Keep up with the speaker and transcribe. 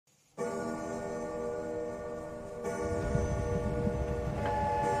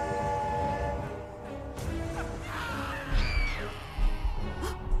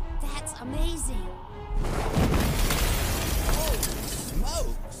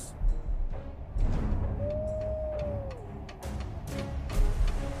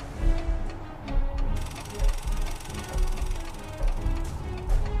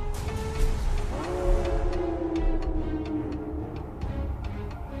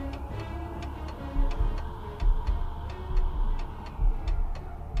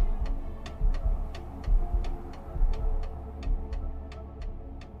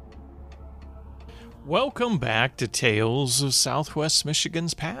Welcome back to Tales of Southwest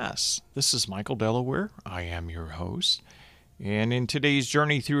Michigan's Past. This is Michael Delaware. I am your host. And in today's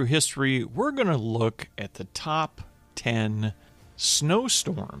journey through history, we're going to look at the top 10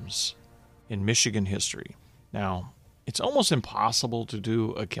 snowstorms in Michigan history. Now, it's almost impossible to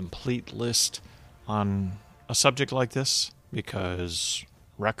do a complete list on a subject like this because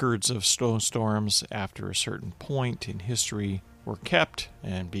records of snowstorms after a certain point in history were kept,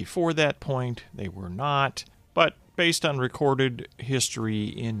 and before that point, they were not. But based on recorded history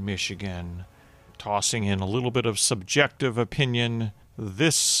in Michigan, tossing in a little bit of subjective opinion,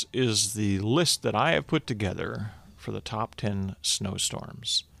 this is the list that I have put together for the top 10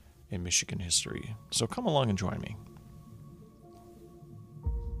 snowstorms in Michigan history. So come along and join me.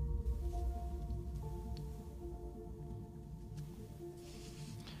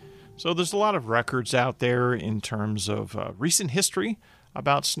 So there's a lot of records out there in terms of recent history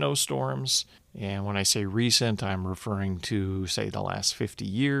about snowstorms. And when I say recent, I'm referring to, say, the last 50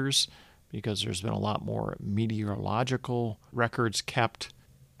 years, because there's been a lot more meteorological records kept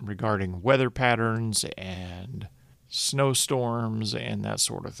regarding weather patterns and snowstorms and that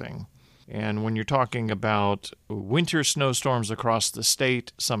sort of thing. And when you're talking about winter snowstorms across the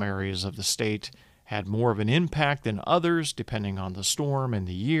state, some areas of the state had more of an impact than others, depending on the storm and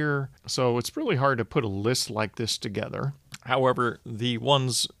the year. So it's really hard to put a list like this together. However, the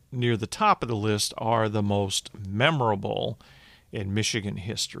ones near the top of the list are the most memorable in Michigan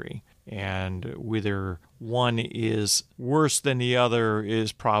history. And whether one is worse than the other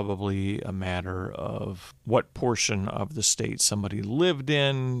is probably a matter of what portion of the state somebody lived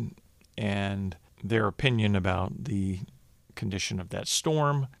in and their opinion about the condition of that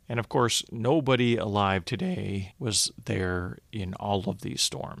storm. And of course, nobody alive today was there in all of these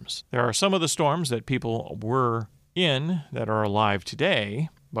storms. There are some of the storms that people were in that are alive today,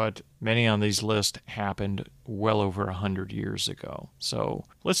 but many on these lists happened well over 100 years ago. So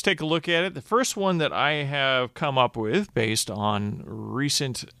let's take a look at it. The first one that I have come up with based on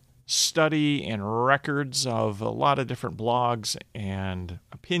recent study and records of a lot of different blogs and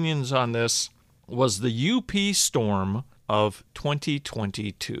opinions on this was the UP storm of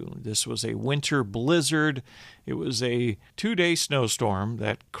 2022. This was a winter blizzard. It was a 2-day snowstorm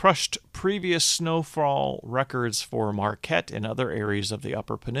that crushed previous snowfall records for Marquette and other areas of the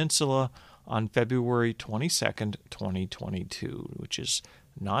Upper Peninsula on February 22nd, 2022, which is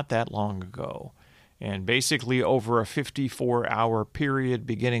not that long ago. And basically over a 54-hour period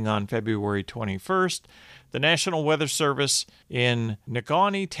beginning on February 21st, the National Weather Service in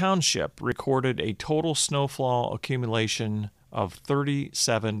Negaunee Township recorded a total snowfall accumulation of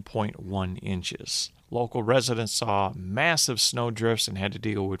 37.1 inches. Local residents saw massive snow drifts and had to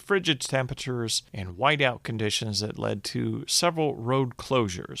deal with frigid temperatures and whiteout conditions that led to several road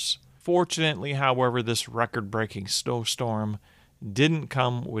closures. Fortunately, however, this record-breaking snowstorm didn't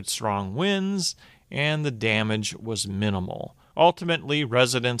come with strong winds, and the damage was minimal. Ultimately,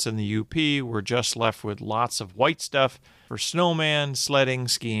 residents in the UP were just left with lots of white stuff for snowman, sledding,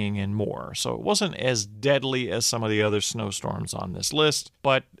 skiing, and more. So it wasn't as deadly as some of the other snowstorms on this list,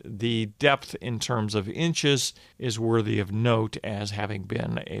 but the depth in terms of inches is worthy of note as having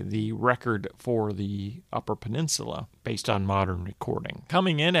been the record for the Upper Peninsula based on modern recording.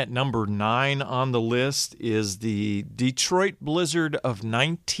 Coming in at number 9 on the list is the Detroit blizzard of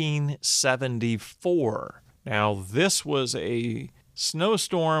 1974. Now, this was a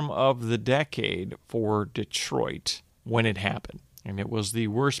snowstorm of the decade for Detroit when it happened. And it was the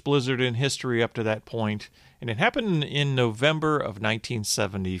worst blizzard in history up to that point. And it happened in November of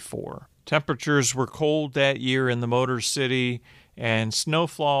 1974. Temperatures were cold that year in the Motor City, and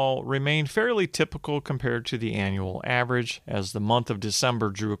snowfall remained fairly typical compared to the annual average. As the month of December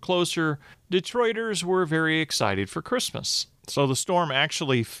drew closer, Detroiters were very excited for Christmas. So the storm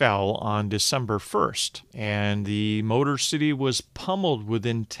actually fell on December 1st, and the Motor City was pummeled with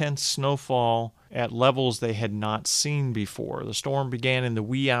intense snowfall at levels they had not seen before. The storm began in the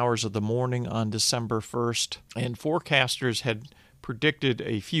wee hours of the morning on December 1st, and forecasters had predicted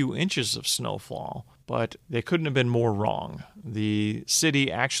a few inches of snowfall, but they couldn't have been more wrong. The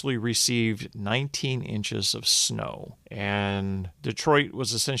city actually received 19 inches of snow, and Detroit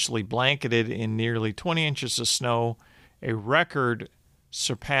was essentially blanketed in nearly 20 inches of snow, a record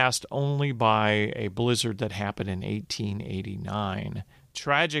surpassed only by a blizzard that happened in 1889.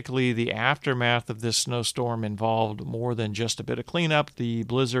 Tragically, the aftermath of this snowstorm involved more than just a bit of cleanup. The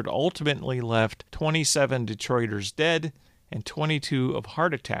blizzard ultimately left 27 Detroiters dead and 22 of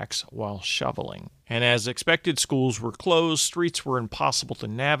heart attacks while shoveling. And as expected, schools were closed, streets were impossible to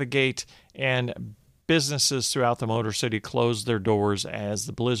navigate, and businesses throughout the Motor City closed their doors as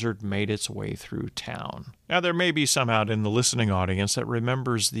the blizzard made its way through town. Now, there may be some out in the listening audience that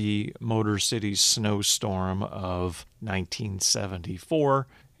remembers the Motor City snowstorm of 1974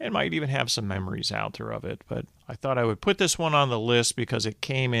 and might even have some memories out there of it, but I thought I would put this one on the list because it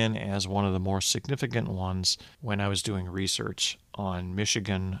came in as one of the more significant ones when I was doing research on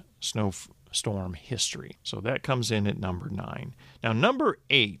Michigan snowstorm history. So that comes in at number 9. Now, number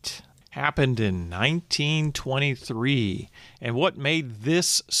 8 happened in 1923, and what made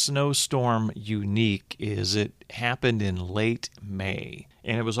this snowstorm unique is it happened in late May,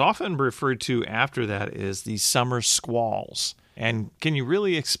 and it was often referred to after that as the summer squalls. And can you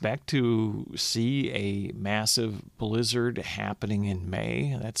really expect to see a massive blizzard happening in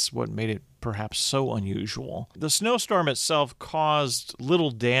May? That's what made it perhaps so unusual. The snowstorm itself caused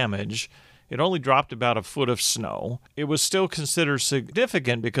little damage. It only dropped about a foot of snow. It was still considered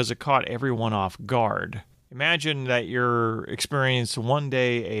significant because it caught everyone off guard. Imagine that you're experiencing one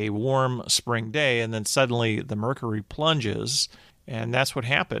day a warm spring day and then suddenly the mercury plunges, and that's what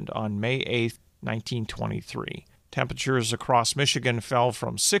happened on May 8th, 1923. Temperatures across Michigan fell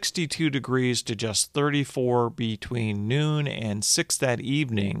from 62 degrees to just 34 between noon and 6 that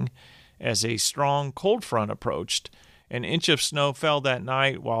evening as a strong cold front approached. An inch of snow fell that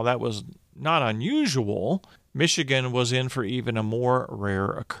night. While that was not unusual, Michigan was in for even a more rare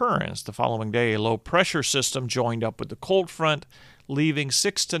occurrence. The following day, a low-pressure system joined up with the cold front, leaving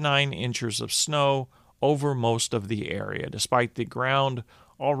 6 to 9 inches of snow over most of the area. Despite the ground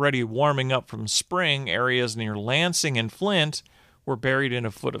already warming up from spring, areas near Lansing and Flint were buried in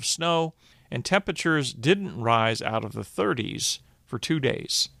a foot of snow, and temperatures didn't rise out of the 30s for 2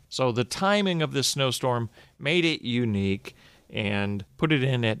 days. So the timing of this snowstorm made it unique and put it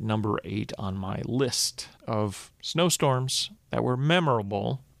in at number 8 on my list of snowstorms that were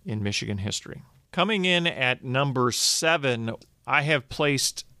memorable in Michigan history. Coming in at number 7, I have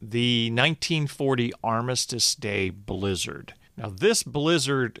placed the 1940 Armistice Day blizzard. Now, this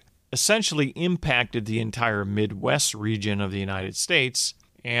blizzard essentially impacted the entire Midwest region of the United States,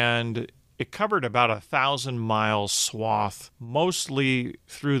 and it covered about 1,000-mile swath, mostly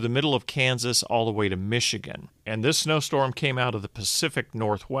through the middle of Kansas all the way to Michigan. And this snowstorm came out of the Pacific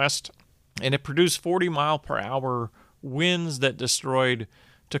Northwest, and it produced 40-mile-per-hour winds that destroyed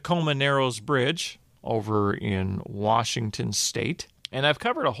Tacoma Narrows Bridge over in Washington State. And I've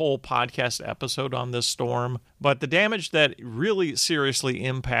covered a whole podcast episode on this storm, but the damage that really seriously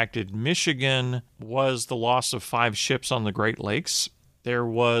impacted Michigan was the loss of 5 ships on the Great Lakes. There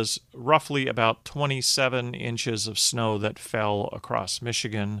was roughly about 27 inches of snow that fell across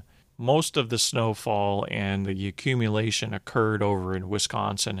Michigan. Most of the snowfall and the accumulation occurred over in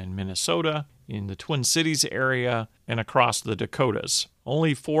Wisconsin and Minnesota, in the Twin Cities area, and across the Dakotas.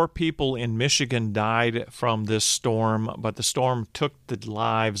 Only 4 people in Michigan died from this storm, but the storm took the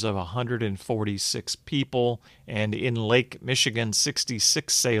lives of 146 people, and in Lake Michigan,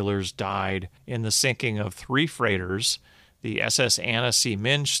 66 sailors died in the sinking of 3 freighters, the SS Anna C.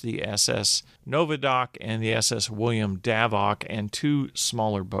 Minch, the SS Novadoc, and the SS William Davock, and 2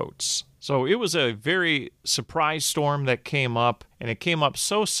 smaller boats. So it was a very surprise storm that came up, and it came up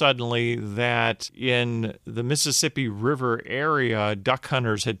so suddenly that in the Mississippi River area, duck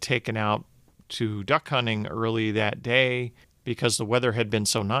hunters had taken out to duck hunting early that day because the weather had been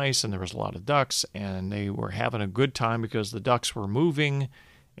so nice and there was a lot of ducks, and they were having a good time because the ducks were moving.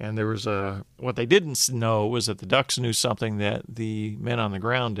 And there was what they didn't know was that the ducks knew something that the men on the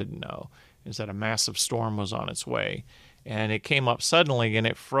ground didn't know, is that a massive storm was on its way. And it came up suddenly, and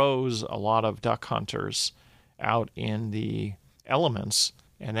it froze a lot of duck hunters out in the elements,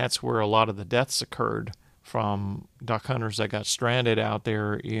 and that's where a lot of the deaths occurred from duck hunters that got stranded out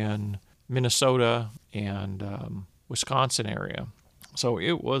there in Minnesota and Wisconsin area. So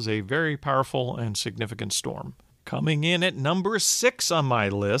it was a very powerful and significant storm. Coming in at number 6 on my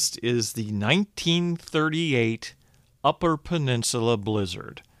list is the 1938 Upper Peninsula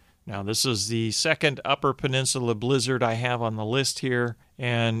blizzard. Now, this is the second Upper Peninsula blizzard I have on the list here,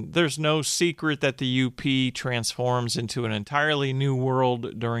 and there's no secret that the UP transforms into an entirely new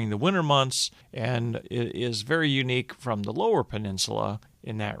world during the winter months, and it is very unique from the Lower Peninsula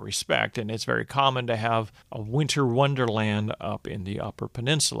in that respect, and it's very common to have a winter wonderland up in the Upper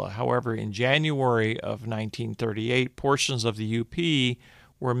Peninsula. However, in January of 1938, portions of the UP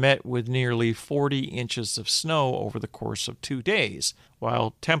were met with nearly 40 inches of snow over the course of 2 days,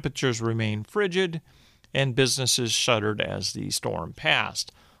 while temperatures remained frigid and businesses shuttered as the storm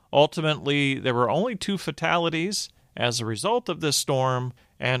passed. Ultimately, there were only 2 fatalities, as a result of this storm.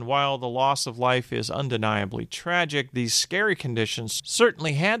 And while the loss of life is undeniably tragic, these scary conditions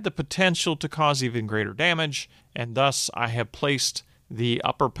certainly had the potential to cause even greater damage, and thus I have placed the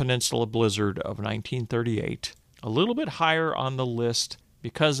Upper Peninsula blizzard of 1938 a little bit higher on the list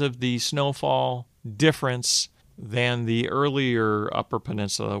because of the snowfall difference than the earlier Upper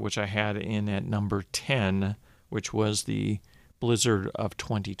Peninsula, which I had in at number 10, which was the blizzard of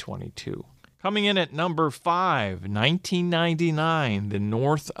 2022. Coming in at number 5, 1999, the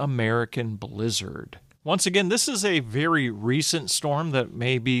North American blizzard. Once again, this is a very recent storm that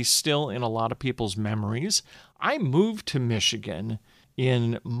may be still in a lot of people's memories. I moved to Michigan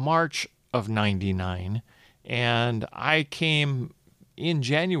in March of 99, and I came in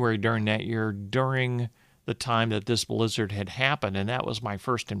January during that year, during the time that this blizzard had happened, and that was my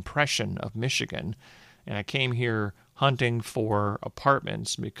first impression of Michigan. And I came here hunting for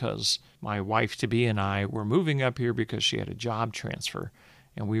apartments because my wife-to-be and I were moving up here because she had a job transfer,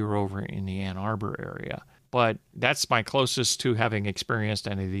 and we were over in the Ann Arbor area. But that's my closest to having experienced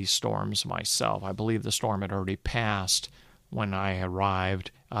any of these storms myself. I believe the storm had already passed when I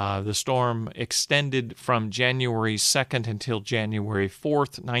arrived. The storm extended from January 2nd until January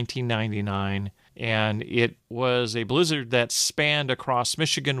 4th, 1999, and it was a blizzard that spanned across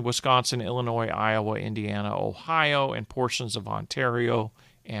Michigan, Wisconsin, Illinois, Iowa, Indiana, Ohio, and portions of Ontario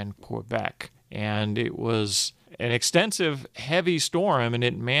and Quebec. And it was an extensive, heavy storm, and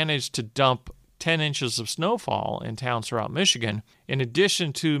it managed to dump 10 inches of snowfall in towns throughout Michigan. In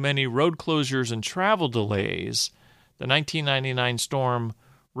addition to many road closures and travel delays, the 1999 storm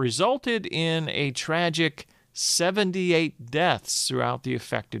resulted in a tragic 78 deaths throughout the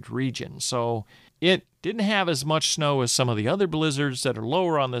affected region. So it didn't have as much snow as some of the other blizzards that are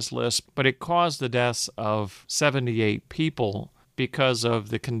lower on this list, but it caused the deaths of 78 people because of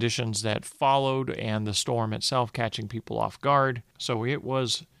the conditions that followed and the storm itself catching people off guard. So it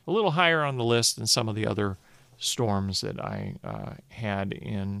was a little higher on the list than some of the other storms that I had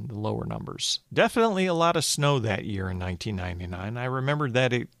in the lower numbers. Definitely a lot of snow that year in 1999. I remember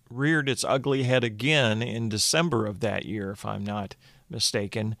that it reared its ugly head again in December of that year, if I'm not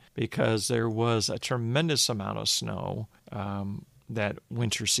mistaken, because there was a tremendous amount of snow that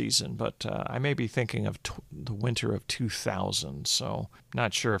winter season. But I may be thinking of the winter of 2000, so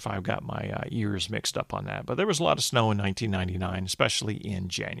not sure if I've got my years mixed up on that. But there was a lot of snow in 1999, especially in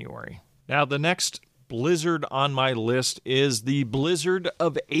January. Now, the next blizzard on my list is the blizzard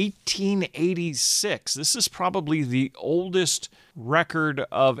of 1886. This is probably the oldest record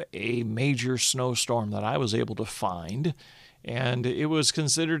of a major snowstorm that I was able to find, and it was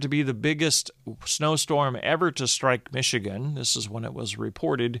considered to be the biggest snowstorm ever to strike Michigan. This is when it was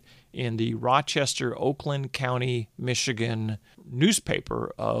reported in the Rochester, Oakland County, Michigan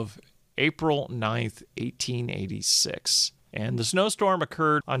newspaper of April 9th, 1886. And the snowstorm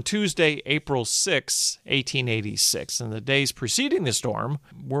occurred on Tuesday, April 6, 1886, and the days preceding the storm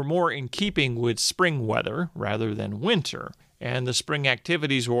were more in keeping with spring weather rather than winter. And the spring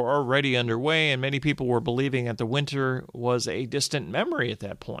activities were already underway, and many people were believing that the winter was a distant memory at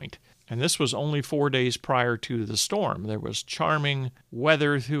that point. And this was only 4 days prior to the storm. There was charming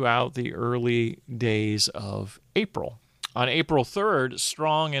weather throughout the early days of April. On April 3rd,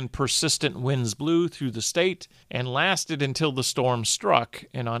 strong and persistent winds blew through the state and lasted until the storm struck.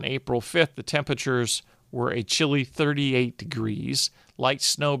 And on April 5th, the temperatures were a chilly 38 degrees. Light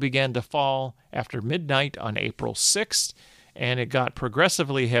snow began to fall after midnight on April 6th, and it got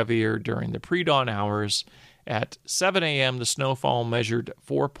progressively heavier during the pre-dawn hours. At 7 a.m., the snowfall measured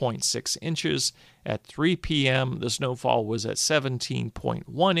 4.6 inches. At 3 p.m., the snowfall was at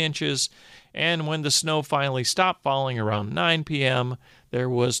 17.1 inches. And when the snow finally stopped falling around 9 p.m., there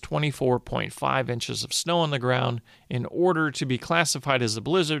was 24.5 inches of snow on the ground. In order to be classified as a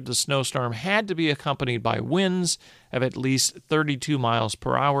blizzard, the snowstorm had to be accompanied by winds of at least 32 miles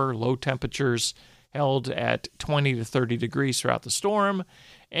per hour, low temperatures held at 20 to 30 degrees throughout the storm,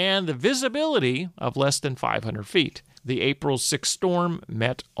 and the visibility of less than 500 feet. The April 6th storm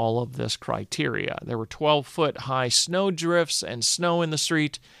met all of this criteria. There were 12-foot high snow drifts and snow in the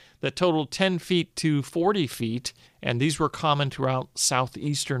street that totaled 10 feet to 40 feet, and these were common throughout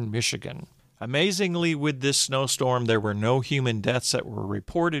southeastern Michigan. Amazingly, with this snowstorm, there were no human deaths that were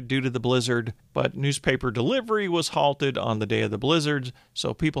reported due to the blizzard, but newspaper delivery was halted on the day of the blizzard,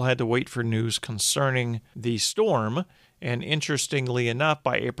 so people had to wait for news concerning the storm. And interestingly enough,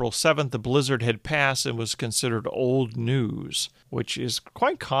 by April 7th, the blizzard had passed and was considered old news, which is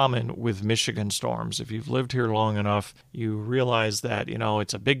quite common with Michigan storms. If you've lived here long enough, you realize that,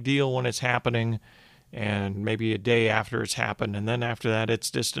 it's a big deal when it's happening. and maybe a day after it's happened, and then after that it's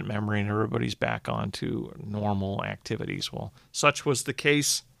distant memory and everybody's back on to normal activities. Well, such was the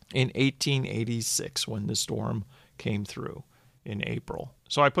case in 1886 when the storm came through in April.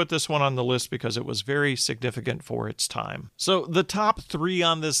 So I put this one on the list because it was very significant for its time. So the top 3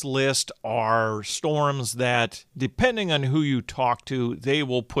 on this list are storms that, depending on who you talk to, they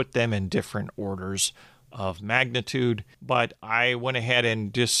will put them in different orders of magnitude. But I went ahead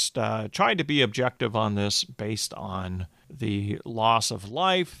and just tried to be objective on this based on the loss of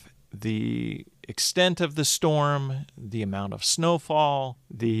life, the extent of the storm, the amount of snowfall,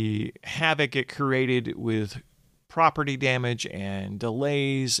 the havoc it created with property damage and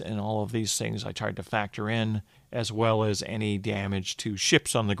delays and all of these things I tried to factor in, as well as any damage to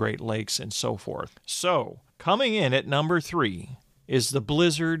ships on the Great Lakes and so forth. So, coming in at number 3 is the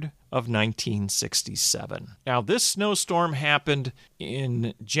blizzard of 1967. Now, this snowstorm happened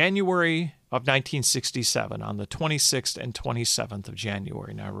in January of 1967, on the 26th and 27th of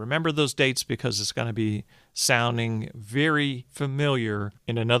January. Now, remember those dates because it's going to be sounding very familiar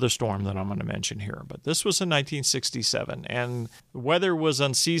in another storm that I'm going to mention here. But this was in 1967, and the weather was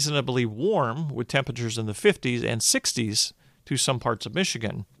unseasonably warm with temperatures in the 50s and 60s to some parts of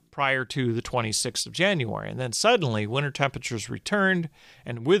Michigan prior to the 26th of January. And then suddenly, winter temperatures returned,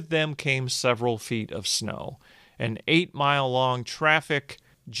 and with them came several feet of snow. An 8-mile-long traffic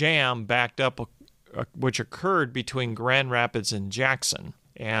jam backed up, which occurred between Grand Rapids and Jackson,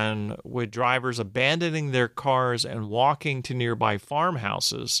 and with drivers abandoning their cars and walking to nearby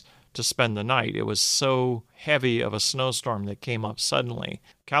farmhouses to spend the night. It was so heavy of a snowstorm that came up suddenly.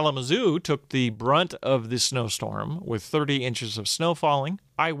 Kalamazoo took the brunt of the snowstorm with 30 inches of snow falling.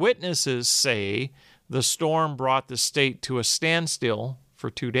 Eyewitnesses say the storm brought the state to a standstill for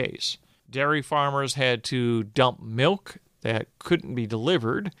 2 days. Dairy farmers had to dump milk that couldn't be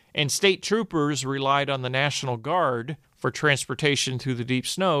delivered, and state troopers relied on the National Guard for transportation through the deep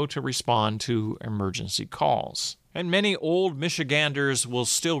snow to respond to emergency calls. And many old Michiganders will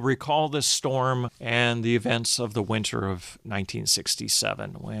still recall this storm and the events of the winter of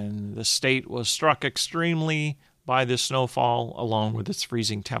 1967, when the state was struck extremely by the snowfall along with its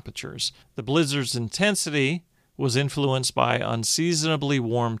freezing temperatures. The blizzard's intensity was influenced by unseasonably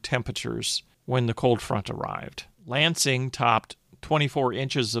warm temperatures when the cold front arrived. Lansing topped 24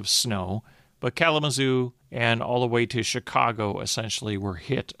 inches of snow, but Kalamazoo and all the way to Chicago essentially were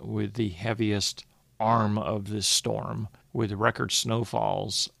hit with the heaviest arm of this storm, with record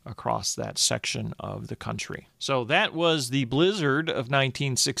snowfalls across that section of the country. So that was the blizzard of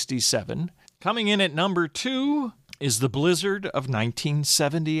 1967. Coming in at number 2 is the blizzard of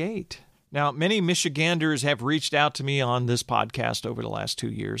 1978. Now, many Michiganders have reached out to me on this podcast over the last 2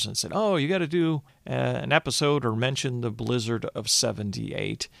 years and said, you got to do an episode or mention the blizzard of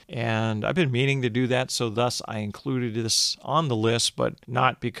 78. And I've been meaning to do that, so thus I included this on the list, but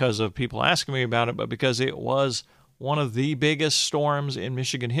not because of people asking me about it, but because it was one of the biggest storms in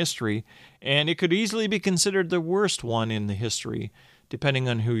Michigan history, and it could easily be considered the worst one in the history, depending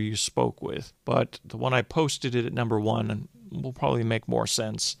on who you spoke with. But the one I posted it at number 1 will probably make more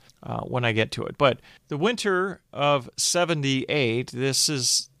sense when I get to it. But the winter of 78, this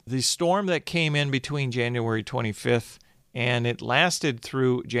is the storm that came in between January 25th and it lasted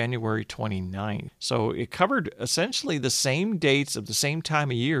through January 29th. So it covered essentially the same dates of the same time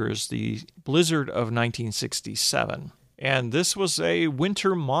of year as the blizzard of 1967. And this was a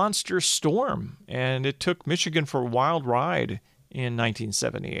winter monster storm, and it took Michigan for a wild ride in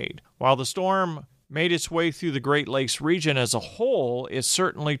 1978. While the storm made its way through the Great Lakes region as a whole, it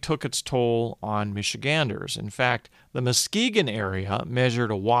certainly took its toll on Michiganders. In fact, the Muskegon area measured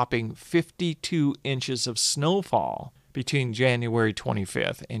a whopping 52 inches of snowfall between January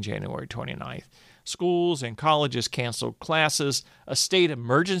 25th and January 29th. Schools and colleges canceled classes, a state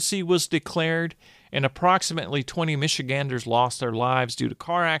emergency was declared, and approximately 20 Michiganders lost their lives due to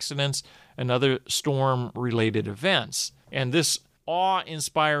car accidents and other storm-related events. And this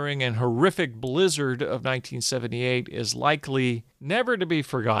awe-inspiring and horrific blizzard of 1978 is likely never to be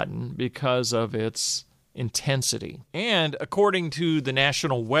forgotten because of its intensity. And according to the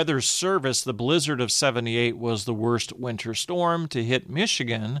National Weather Service, the blizzard of 78 was the worst winter storm to hit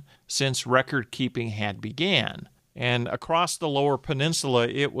Michigan since record-keeping had began. And across the lower peninsula,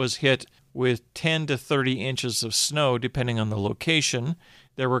 it was hit with 10 to 30 inches of snow, depending on the location.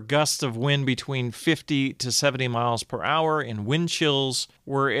 There were gusts of wind between 50 to 70 miles per hour, and wind chills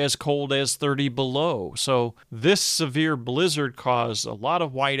were as cold as 30 below. So this severe blizzard caused a lot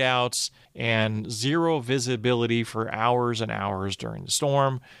of whiteouts and zero visibility for hours and hours during the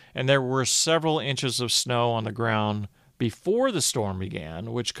storm, and there were several inches of snow on the ground before the storm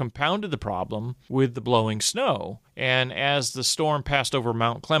began, which compounded the problem with the blowing snow. And as the storm passed over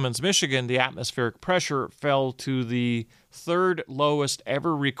Mount Clemens, Michigan, the atmospheric pressure fell to the third lowest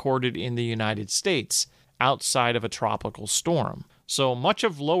ever recorded in the United States outside of a tropical storm. So much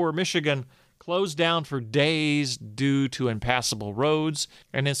of lower Michigan closed down for days due to impassable roads,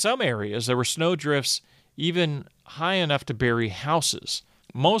 and in some areas there were snow drifts even high enough to bury houses.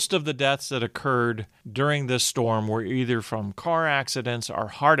 Most of the deaths that occurred during this storm were either from car accidents or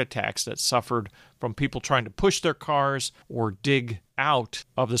heart attacks that suffered from people trying to push their cars or dig out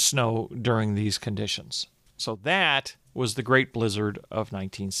of the snow during these conditions. So that was the Great Blizzard of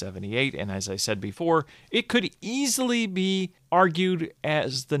 1978, and as I said before, it could easily be argued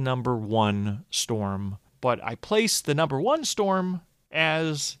as the number one storm, but I placed the number one storm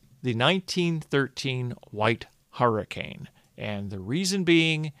as the 1913 White Hurricane. And the reason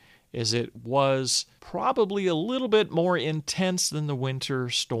being is it was probably a little bit more intense than the winter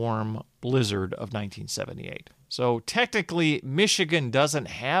storm blizzard of 1978. So technically, Michigan doesn't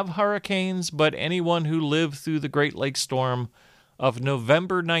have hurricanes, but anyone who lived through the Great Lakes storm of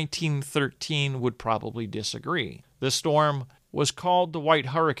November 1913 would probably disagree. This storm was called the White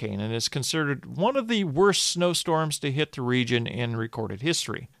Hurricane and is considered one of the worst snowstorms to hit the region in recorded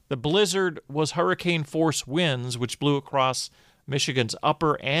history. The blizzard was hurricane force winds which blew across Michigan's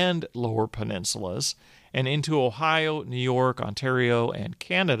upper and lower peninsulas and into Ohio, New York, Ontario, and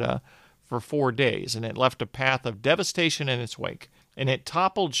Canada for 4 days, and it left a path of devastation in its wake. And it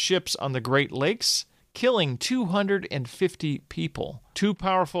toppled ships on the Great Lakes, killing 250 people. Two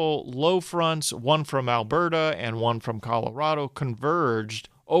powerful low fronts, one from Alberta and one from Colorado, converged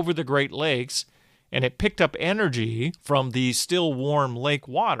over the Great Lakes, and it picked up energy from the still warm lake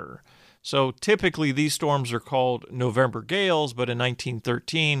water. So typically these storms are called November gales, but in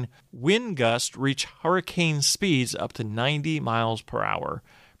 1913, wind gusts reached hurricane speeds up to 90 miles per hour,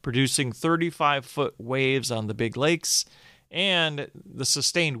 producing 35-foot waves on the big lakes. And the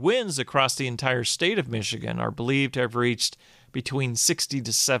sustained winds across the entire state of Michigan are believed to have reached between 60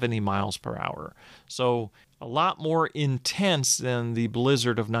 to 70 miles per hour. So a lot more intense than the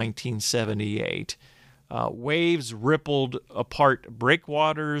blizzard of 1978. Waves rippled apart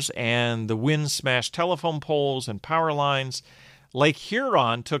breakwaters, and the wind smashed telephone poles and power lines. Lake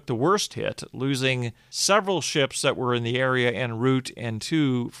Huron took the worst hit, losing several ships that were in the area en route and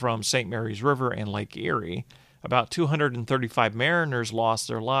two from St. Mary's River and Lake Erie. About 235 mariners lost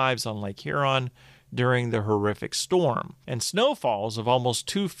their lives on Lake Huron during the horrific storm, and snowfalls of almost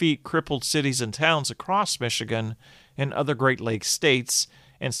 2 feet crippled cities and towns across Michigan and other Great Lakes states,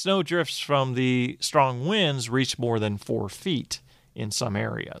 and snow drifts from the strong winds reached more than 4 feet in some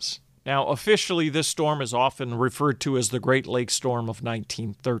areas. Now, officially, this storm is often referred to as the Great Lakes Storm of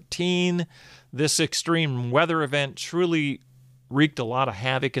 1913. This extreme weather event truly wreaked a lot of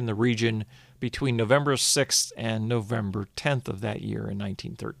havoc in the region between November 6th and November 10th of that year in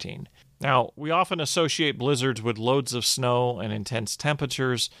 1913. Now, we often associate blizzards with loads of snow and intense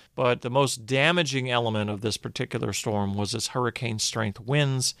temperatures, but the most damaging element of this particular storm was its hurricane-strength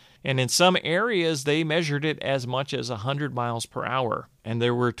winds, and in some areas they measured it as much as 100 miles per hour. And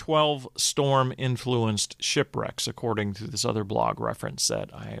there were 12 storm-influenced shipwrecks, according to this other blog reference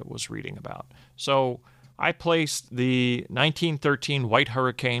that I was reading about. So I placed the 1913 White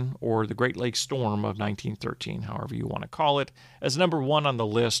Hurricane, or the Great Lakes Storm of 1913, however you want to call it, as number one on the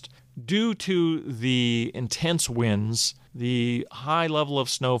list due to the intense winds, the high level of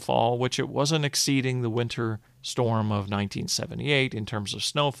snowfall, which it wasn't exceeding the winter storm of 1978 in terms of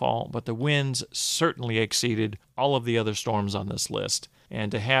snowfall, but the winds certainly exceeded all of the other storms on this list.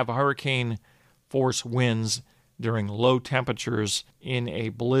 And to have hurricane force winds during low temperatures in a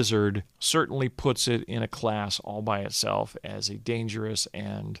blizzard certainly puts it in a class all by itself as a dangerous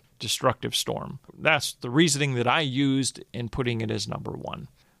and destructive storm. That's the reasoning that I used in putting it as number one.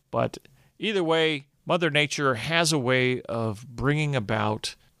 But either way, Mother Nature has a way of bringing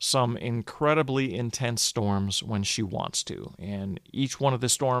about some incredibly intense storms when she wants to. And each one of the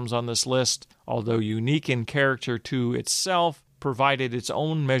storms on this list, although unique in character to itself, provided its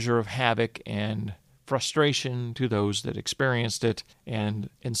own measure of havoc and frustration to those that experienced it, and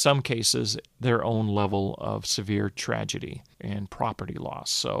in some cases, their own level of severe tragedy and property loss.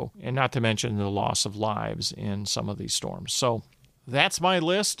 So, and not to mention the loss of lives in some of these storms. So that's my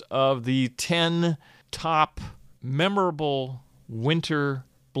list of the 10 top memorable winter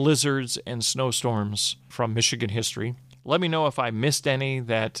blizzards and snowstorms from Michigan history. Let me know if I missed any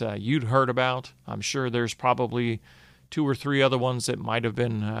that you'd heard about. I'm sure there's probably 2 or 3 other ones that might have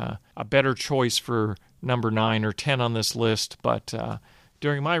been a better choice for number 9 or 10 on this list, but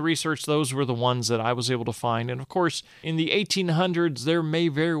during my research, those were the ones that I was able to find. And of course, in the 1800s, there may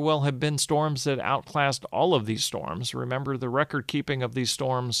very well have been storms that outclassed all of these storms. Remember, the record keeping of these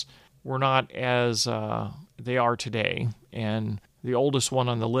storms were not as they are today. And the oldest one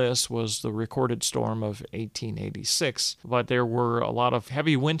on the list was the recorded storm of 1886. But there were a lot of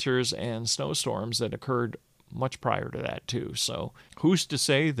heavy winters and snowstorms that occurred much prior to that, too. So who's to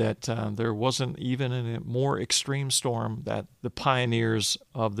say that there wasn't even a more extreme storm that the pioneers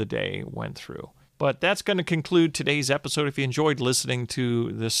of the day went through? But that's going to conclude today's episode. If you enjoyed listening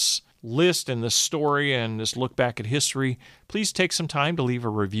to this list and this story and this look back at history, please take some time to leave a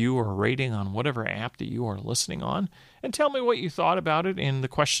review or a rating on whatever app that you are listening on, and tell me what you thought about it in the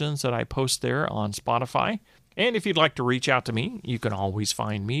questions that I post there on Spotify. And if you'd like to reach out to me, you can always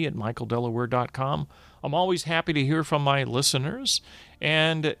find me at michaeldelaware.com. I'm always happy to hear from my listeners.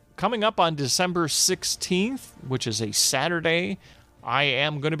 And coming up on December 16th, which is a Saturday, I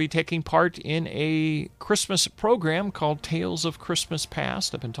am going to be taking part in a Christmas program called Tales of Christmas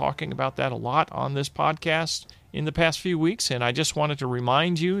Past. I've been talking about that a lot on this podcast in the past few weeks, and I just wanted to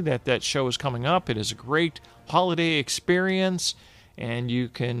remind you that that show is coming up. It is a great holiday experience, and you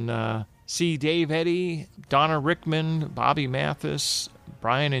can see Dave Eddy, Donna Rickman, Bobby Mathis,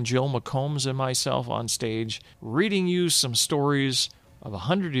 Brian and Jill McCombs, and myself on stage reading you some stories of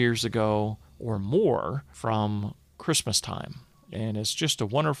 100 years ago or more from Christmas time. And it's just a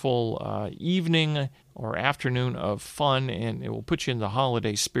wonderful evening or afternoon of fun, and it will put you in the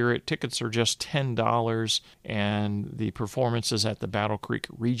holiday spirit. Tickets are just $10, and the performance is at the Battle Creek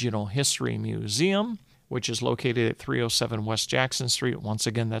Regional History Museum, which is located at 307 West Jackson Street. Once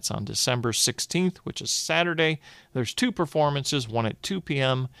again, that's on December 16th, which is Saturday. There's 2 performances, one at 2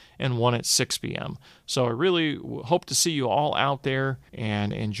 p.m. and one at 6 p.m. So I really hope to see you all out there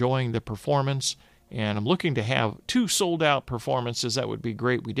and enjoying the performance. And I'm looking to have 2 sold-out performances. That would be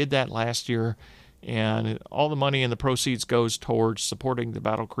great. We did that last year, and all the money and the proceeds goes towards supporting the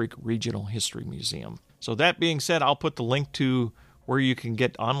Battle Creek Regional History Museum. So that being said, I'll put the link to where you can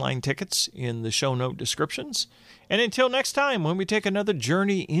get online tickets in the show note descriptions. And until next time, when we take another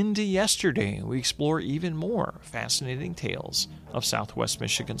journey into yesterday, we explore even more fascinating tales of Southwest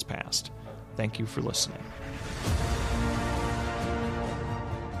Michigan's past. Thank you for listening.